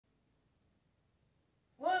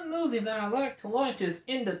one movie that I like to watch is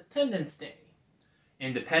Independence Day.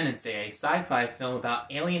 Independence Day, a sci-fi film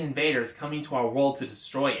about alien invaders coming to our world to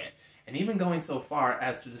destroy it, and even going so far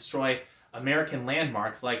as to destroy American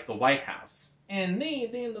landmarks like the White House. And me,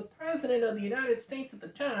 being the President of the United States at the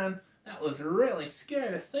time, that was really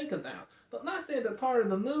scary to think about. But my favorite part of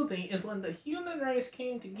the movie is when the human race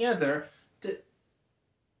came together to...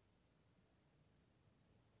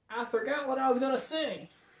 I forgot what I was going to say.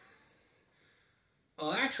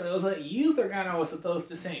 Well, actually, it was what you forgot I was supposed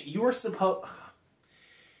to say. You were supposed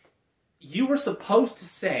to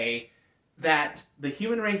say that the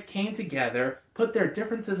human race came together, put their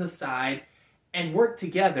differences aside, and worked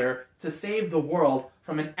together to save the world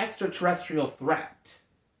from an extraterrestrial threat.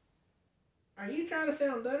 Are you trying to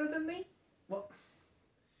sound better than me? Well,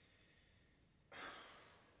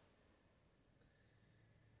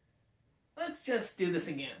 let's just do this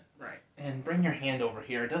again. Right. And bring your hand over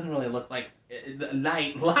here. It doesn't really look like...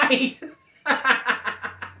 Light!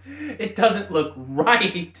 It doesn't look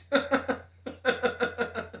right.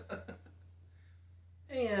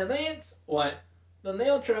 Hey, Vance. What? The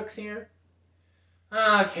mail truck's here.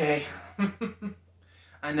 Okay.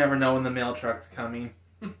 I never know when the mail truck's coming.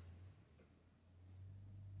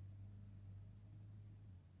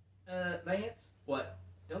 Vance? What?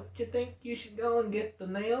 Don't you think you should go and get the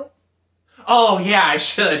mail? Oh, yeah, I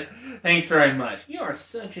should. Thanks very much. You are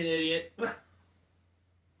such an idiot.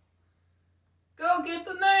 Go get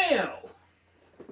the mail!